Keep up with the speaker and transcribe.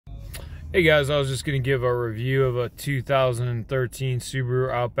Hey guys, I was just going to give a review of a 2013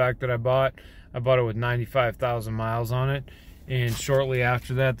 Subaru Outback that I bought. I bought it with 95,000 miles on it, and shortly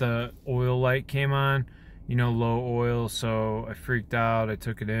after that the oil light came on, low oil, so I freaked out. I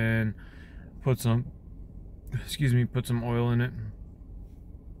took it in, put some oil in it,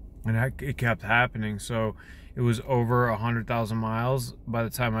 and it kept happening. So it was over 100,000 miles by the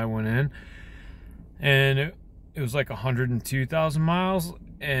time I went in, and it was like 102,000 miles,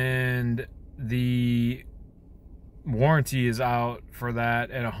 and the warranty is out for that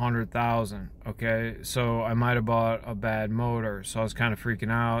at 100,000. Okay, so I might have bought a bad motor, so I was kind of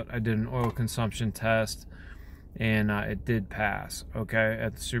freaking out. I did an oil consumption test, and it did pass, okay,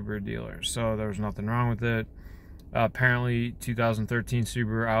 at the Subaru dealer, so there was nothing wrong with it. Apparently 2013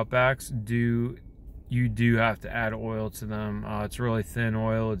 Subaru Outbacks you do have to add oil to them. It's really thin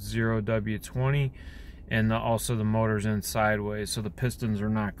oil. It's 0W20, and also the motor's in sideways, so the pistons are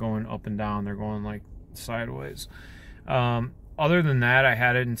not going up and down, they're going like sideways. Other than that, I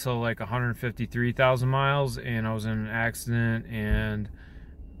had it until like 153,000 miles, and I was in an accident, and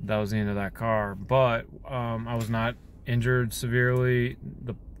that was the end of that car. But I was not injured severely.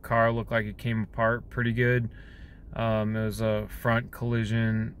 The car looked like it came apart pretty good. It was a front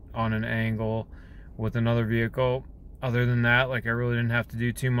collision on an angle with another vehicle. Other than that, like, I really didn't have to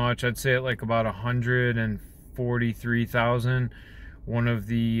do too much. I'd say at like about 143,000, one of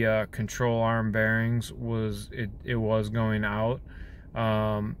the control arm bearings was going out,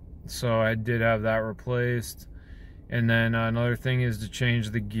 so I did have that replaced. And then another thing is to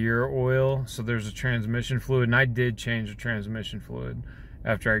change the gear oil. So there's a transmission fluid, and I did change the transmission fluid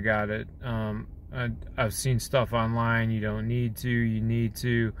after I got it. I've seen stuff online, you don't need to, you need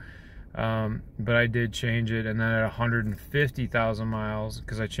to. But I did change it, and then at 150,000 miles,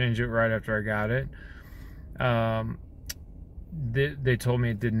 because I changed it right after I got it, they told me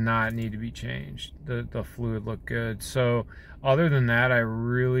it did not need to be changed. The fluid looked good. So other than that, I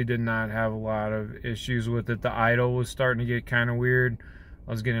really did not have a lot of issues with it. The idle was starting to get kind of weird.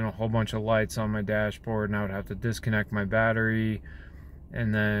 I was getting a whole bunch of lights on my dashboard, and I would have to disconnect my battery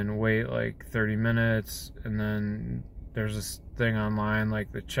and then wait like 30 minutes, and then there's this thing online,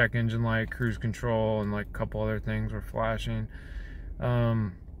 like the check engine light, cruise control, and like a couple other things were flashing.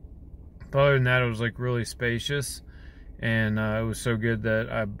 But other than that, it was like really spacious, and it was so good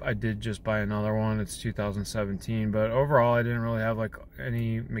that I did just buy another one. It's 2017, but overall I didn't really have like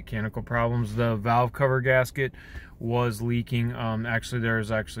any mechanical problems. The valve cover gasket was leaking. Actually,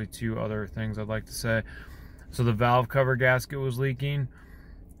 there's actually two other things I'd like to say. So the valve cover gasket was leaking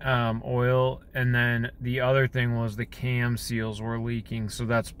oil, and then the other thing was the cam seals were leaking. So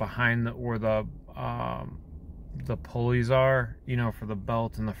that's behind where the pulleys are, for the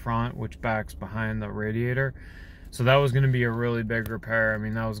belt in the front, which backs behind the radiator. So that was going to be a really big repair. I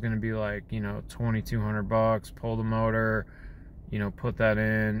mean, that was going to be like, $2,200. Pull the motor, put that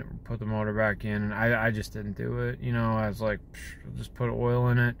in, put the motor back in, and I just didn't do it. I was like, just put oil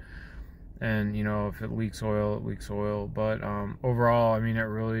in it, and if it leaks oil, it leaks oil. But overall, I mean, it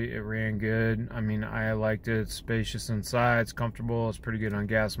ran good. I mean, I liked it. It's spacious inside, it's comfortable, it's pretty good on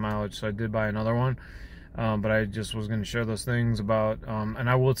gas mileage, so I did buy another one. But I just was going to share those things about, and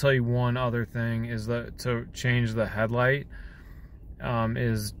I will tell you one other thing, is that to change the headlight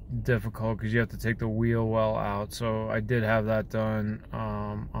is difficult, because you have to take the wheel well out. So I did have that done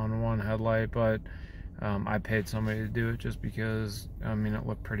on one headlight, but I paid somebody to do it just because, I mean, it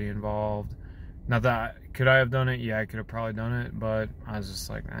looked pretty involved. Not that, could I have done it? Yeah, I could have probably done it, but I was just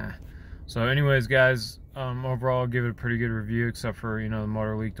like, nah. So anyways, guys, overall, I'll give it a pretty good review, except for, the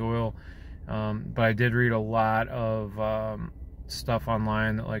motor leaked oil. But I did read a lot of stuff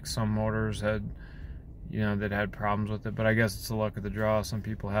online that like some motors had, that had problems with it. But I guess it's the luck of the draw. Some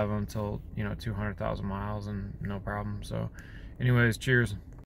people have them until 200,000 miles and no problem. So anyways, cheers.